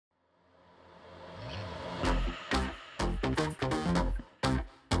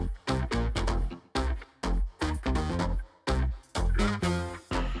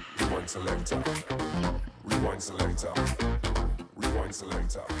오늘은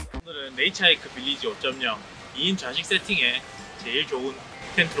네이처하이크 빌리지 5.0 2인 좌식 세팅에 제일 좋은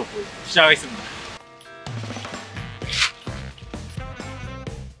텐트로 시작하겠습니다.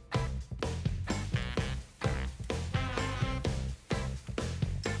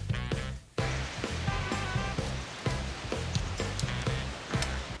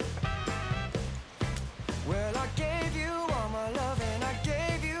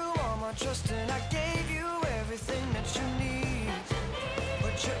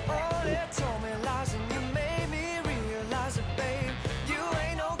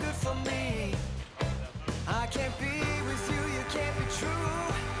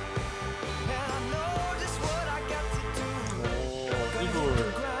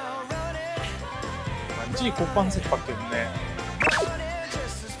 완전히 국방색밖에 없네.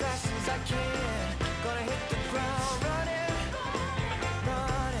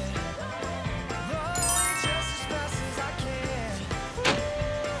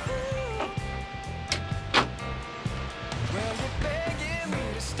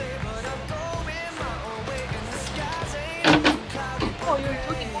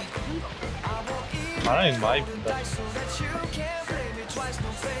 많이 분다.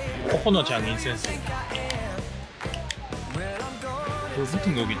 코코넛 향 인센스. 불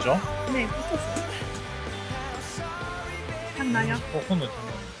붙은 거 여기 있죠? 네, 붙었어요. 향 나요? 코코넛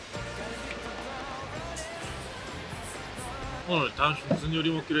향. 오늘 다음 주 무슨 요리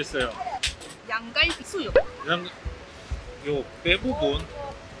먹기로 했어요? 양갈비 수육. 요 대부분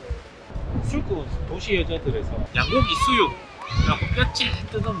술꾼 도시 여자들에서 양고기 수육 그래갖고 뼈째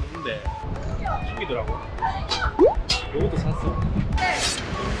뜯어 먹는데 죽이더라고. 요것도 샀어.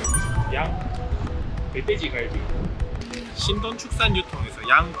 양 멧돼지 갈비. 신돈 축산유통에서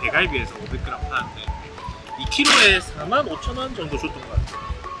양 대갈비에서 500g 파는데 2kg에 45,000원 정도 줬던 것 같아.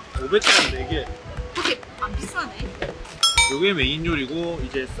 500g 4개. 그렇게 안 비싸네. 요게 메인 요리고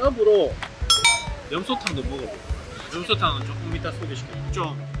이제 서브로 염소탕도 먹어보고. 염소탕은 조금 이따 소개시켜요.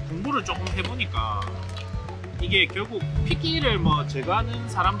 좀 공부를 조금 해보니까 이게 결국 핏기를 뭐 제거하는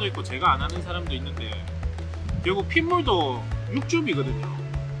사람도 있고 제거 안 하는 사람도 있는데 결국 핏물도 육즙이거든요.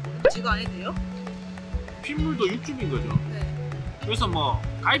 제거 안 해도 돼요? 핏물도 육즙인 거죠. 네. 그래서 뭐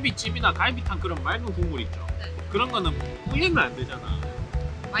갈비찜이나 갈비탕 그런 맑은 국물 있죠. 네. 그런 거는 불리면 안 되잖아.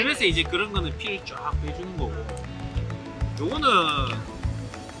 그래서 이제 그런 거는 피를 쫙 빼주는 거고, 요거는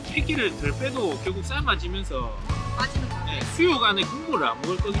핏기를 덜 빼도 결국 삶아지면서 빠지는 거. 네, 수육 안에 국물을 안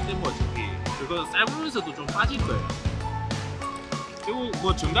먹을 거기 때문에 어차피 그거 삶으면서도 좀 빠질 거예요. 그리고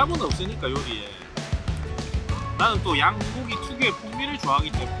뭐 정답은 없으니까 요리에 나는 또 양고기 특유의 풍미를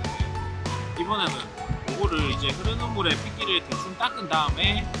좋아하기 때문에 이번에는 요거를 이제 흐르는 물에 핏기를 대충 닦은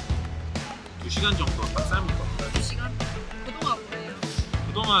다음에 2시간 정도 딱 삶을 겁니다. 2시간? 그동안 뭐예요?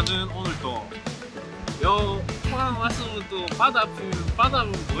 그동안은 오늘 또 포항 왔으면 또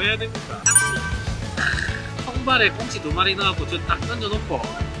바다는 뭐 해야 됩니까? 낚시. 통발에 꽁치 2마리 넣어갖고 저 딱 던져놓고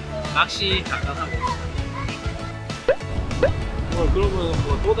낚시 간단하고. 그러면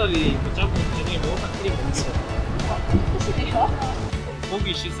뭐 도다리 뭐 잡은 저녁에 뭐 딱끼리 먹기로.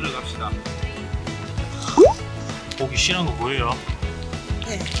 고기 씻으러 갑시다. 고기 실한 거 보여요?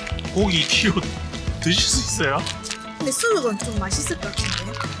 네. 고기 2kg 드실 수 있어요? 근데 수육은 좀 맛있을 것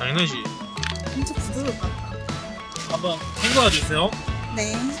같은데. 당연하지. 진짜 부드러울 것 같다. 한번 헹궈 주세요.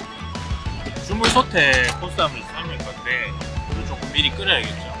 네. 주물 소태 포스함을 삶을 건데 물을 조금 미리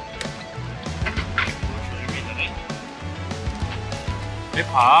끓여야겠죠.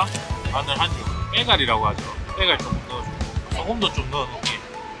 대파, 마늘 한 줄, 빼갈이라고 하죠. 빼갈 조금 넣어주고 소금도 좀 넣어놓게.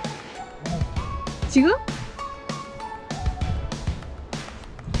 지금?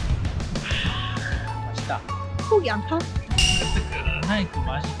 맛있다. 속이 안 타? 뜨끈하니 그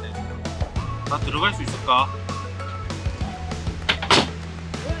맛있네. 나 들어갈 수 있을까?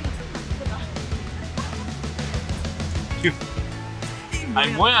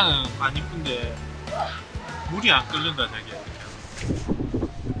 아니 모양은 안 이쁜데 물이 안 끓는다 자기야.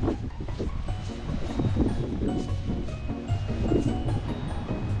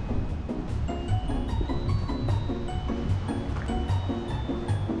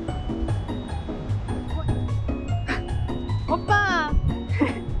 오빠!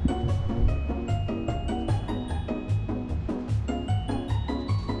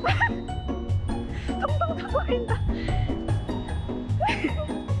 통통 터진다.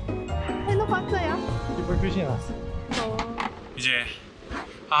 해놓고 왔어요? 이빨 표시해 놨어. 이제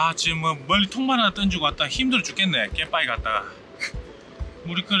지금 뭐 멀리 통만 하나 던지고 왔다 힘들어 죽겠네. 깨빠이 갔다가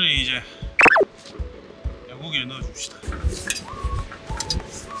물이 끓으니 이제 양고기를 넣어줍시다.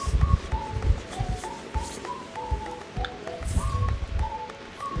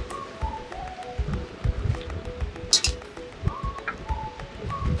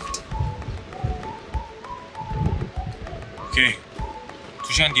 오케이,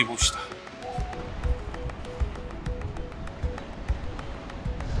 2시간 뒤에 봅시다.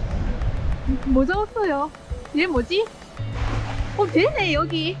 뭐 잡았어요? 얘 뭐지? 되네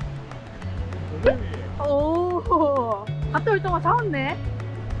여기. 오, 갔다 올 동안 잡았네.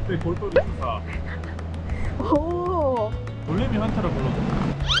 네, 골똘히 수사. 오, 돌레미 한타를 불러도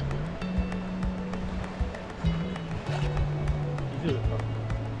이제 됐다.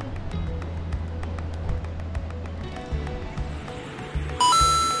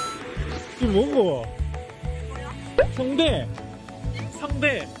 지금 뭐고? 성대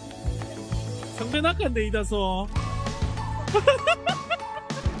낚았네 이다소.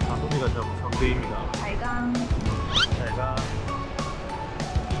 자손이가 잡은 성대입니다. 잘가. 잘가.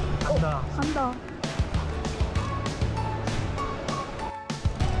 간다. 간다.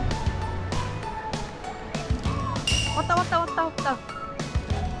 왔다.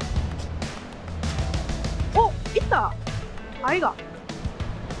 있다. 아이가.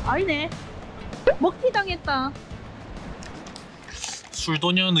 아니네. 먹튀 당했다.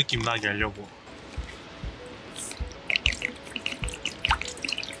 술도녀 느낌 나게 하려고.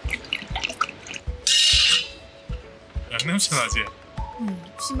 양냄새 나지?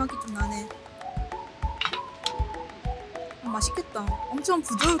 심하게 좀 나네. 맛있겠다. 엄청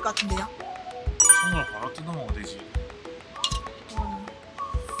부드러울 것 같은데요? 손으로 바로 뜯어 먹어도 되지.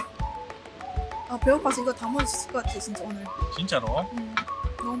 배고파서 이거 다 먹을 수 있을 것 같아 진짜 오늘. 진짜로?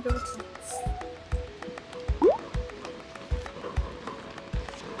 너무 배고파.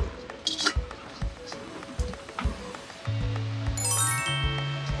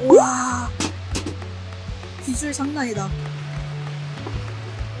 우와, 비주얼 장난이다.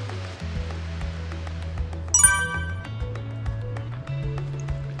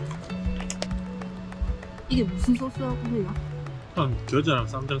 이게 무슨 소스라고 해요? 한 겨자랑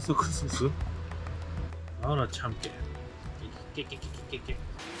쌈장 섞은 소스? 아나 참깨. 깨깨깨깨깨깨.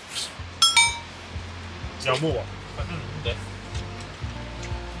 야 먹어. 가슴 있는데.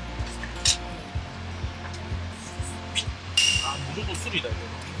 아 무조건 술이다 이거.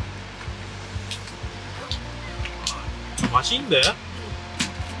 맛있는데?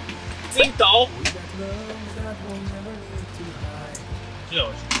 찡따오. 진짜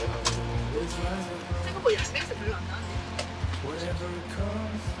맛있는데? 생각보다 양냄새 별로 안 나는데.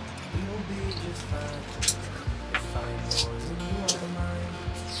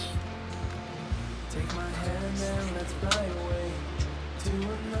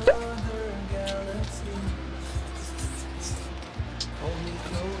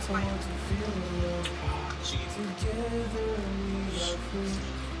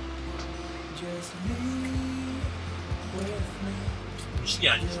 음식이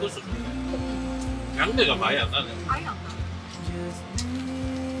안 식었어 좋네. 양내가 많이 안 나네. 아예 안 나.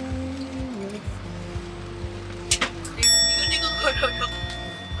 이건 거려요.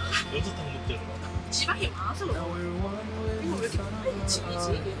 연서탕 먹대로 나. 지방이 많아서 그런가? 이거 왜 이렇게 집이지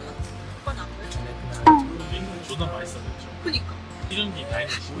이게? 오빠는 안 그래? 이거 존나 맛있었겠죠. 그니까. 이런 게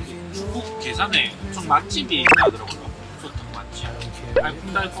다행이지. 중국 계산에 엄청 맛집이 있다더라고요. 염소탕 맛집.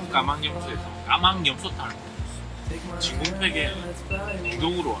 알콩달콩 까망염소에서 까망염소탕을 먹었어. 진공팩에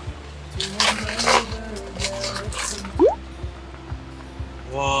냉동으로 와요.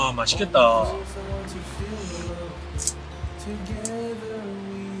 와 맛있겠다.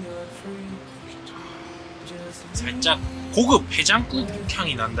 살짝 고급 해장국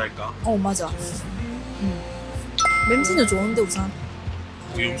향이 난달까? 맞아. 냄새는 좋은데 우선.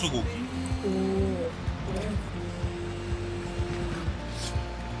 염소고기. 오.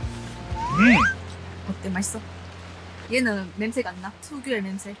 어때, 맛있어? 얘는 냄새가 안 나? 특유의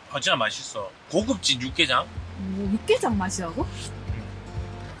냄새. 진짜 맛있어. 고급진 육개장. 육개장 맛이라고?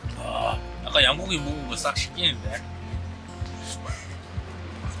 아까 양고기 먹은 거 싹 씻기는데.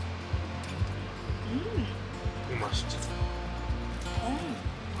 이거 맛있지?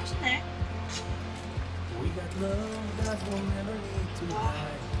 맛있네.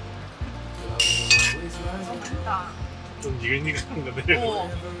 맛있다. 좀 니글니글한 거네.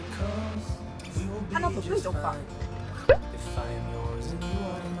 하나 더 끓여줘, 오빠.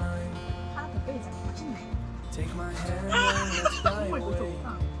 하나 더 끓이자. 맛있네. 국물도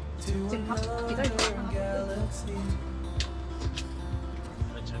좋다. 지금 밥 기다리고 하나 더 끓여.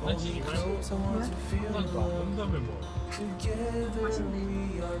 장난치지 말고 한번 더 온다며 뭐. 맛있네.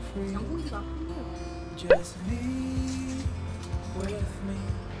 양고기가 풍부해.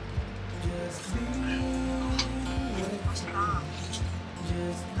 맛있다.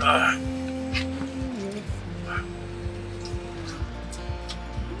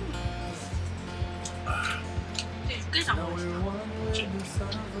 육개장 맛있다.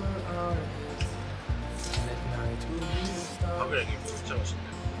 밥이랑 이게 진짜 맛있네.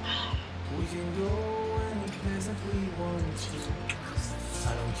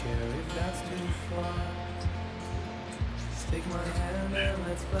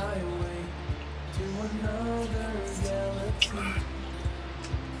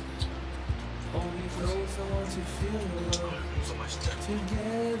 무슨 맛있지?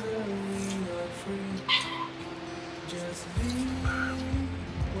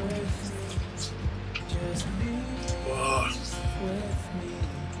 와,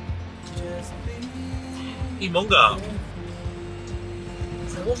 이 뭔가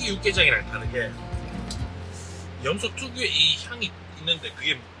소고기 육개장이랑 다르게 염소 특유의 이 향이 있는데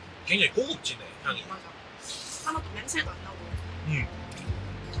그게 굉장히 고급지네, 향이. 맞아. 하나도 냄새도 안 나고.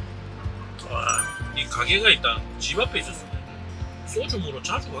 와, 이 가게가 일단 집 앞에 있었으면 소주무로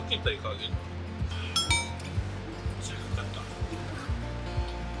자주 갔겠다, 이 가게는. 잘 갔다.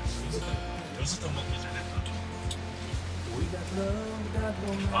 연수탕 먹기 잘했다.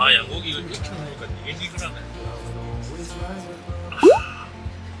 아, 양고기 이거 이렇게 먹으니까 되게 니글하네.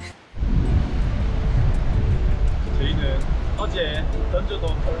 저희는 어제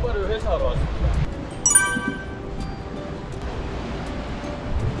던져둔 털발을 회사하러 왔습니다.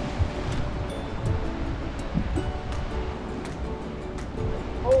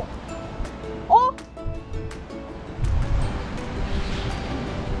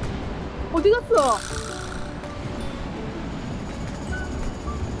 어디 갔어?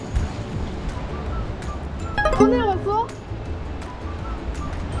 또 내려갔어? 아,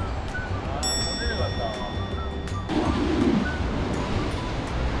 내려갔다.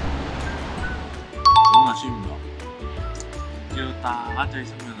 좋은 아침입니다. 이렇게 딱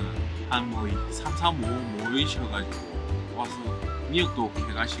앉아있으면은 한 뭐 3, 4, 5 모이셔가지고 와서 미역도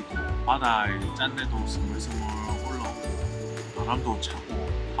캐가시고 바다에 짠내도 스물스물 올라오고 바람도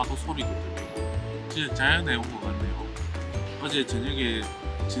차고 파도 소리도 들리고 진짜 자연에 온 것 같네요. 어제 저녁에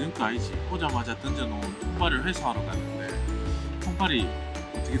저녁도 아니지 오자마자 던져놓은 통발을 회수하러 갔는데 통발이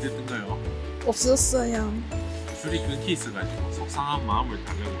어떻게 됐던가요? 없었어요. 줄이 끊기 있어가지고 속상한 마음을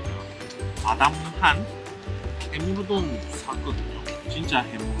달래고요. 아담한 해물우동 샀거든요. 진짜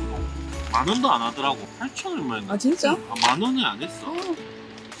해물우동 10,000원도 안 하더라고. 8,000원이면 아 진짜? 10,000원은 안 했어.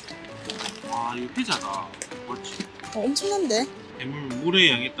 와, 이거 피자다. 그렇지. 엄청난데? 해물 물의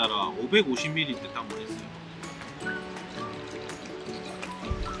양에 따라 550ml 딱 보냈어요.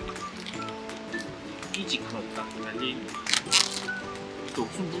 이지컷 딱 달린. 이게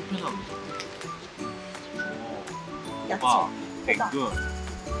없으면 불편하고. 봐, 땡근.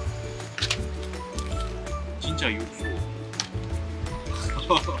 진짜 육수.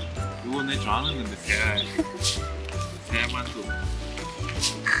 이거 내 좋아하는 건데 새알만두.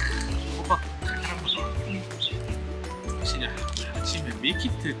 호박 카라멜. 확실히 아침에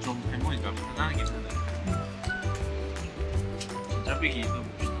밀키트 좀 해먹으니까 편하긴 하네. 짜배기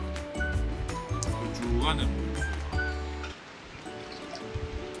넣어봅시다. 쭉 안에 물수.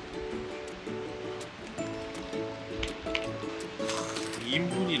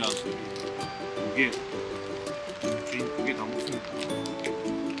 2인분이라서 두개 주인 2개 다 먹습니다.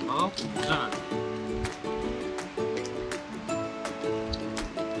 나갖고 모자라네.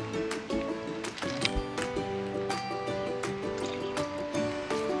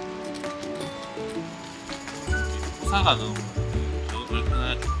 호사가 넣은 저도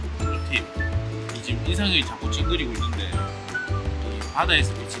불편하죠. 꿀팁. 이 지금 인상이 자꾸 찡그리고 있는데 이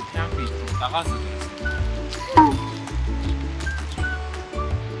바다에서 비친 태양빛이 좀 따가서 그랬어요.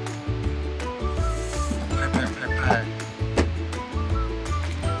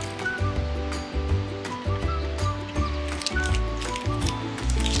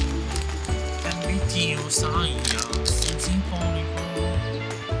 MBTI 사이야 싱싱거리고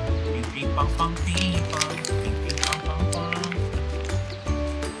빙빙빵빵 빙빵 빙빙빵빵빵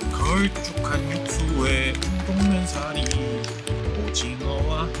걸쭉한 육수에 우동면사리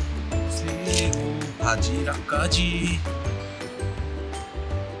오징어와 새우 바지락까지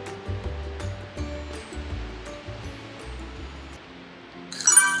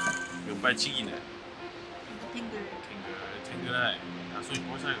면발치기네. 탱글탱글하네. 나소이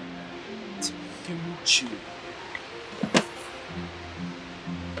뽀사야겠네. 김치.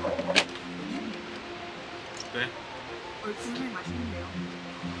 네? 얼큰하게 맛있는데요.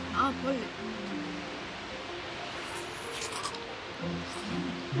 아 벌레.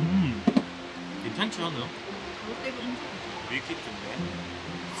 괜찮지 않아? 롯데가 밀키트인데?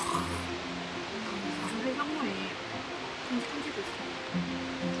 해산물에 큼직큼직도 있어.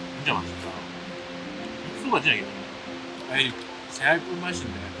 진짜 맛있다. 육수가 진짜 괜찮네. 아니, 새알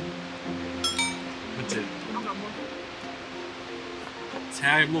꿀맛인데. 그치? 그런 거안 먹어.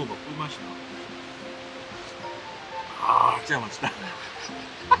 새알 먹어봐, 꿀맛이 나. 아 진짜 맛있다.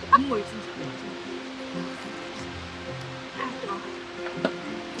 국물 진짜.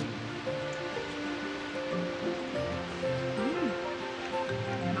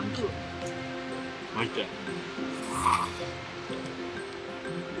 만두. 맛있지?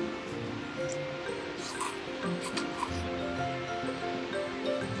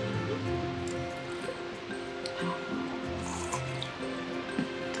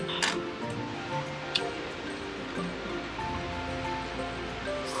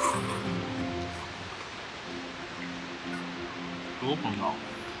 배고픈가?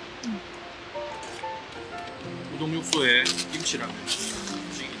 우동 육수에 김치라면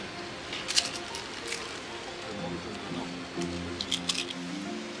찌개.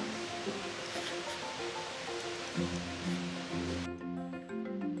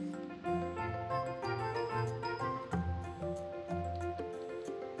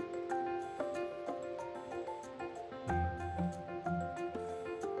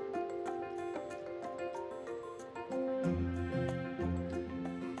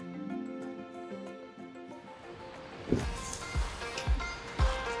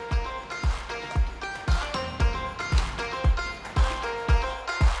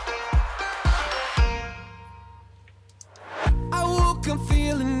 I'm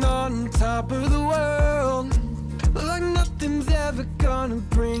feeling on top of the world, like nothing's ever gonna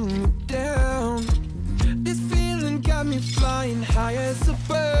bring me down. This feeling got me flying high as a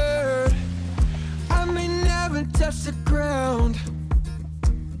bird. I may never touch the ground.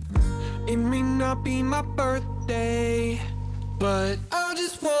 It may not be my birthday, but I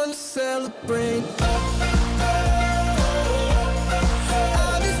just want to celebrate.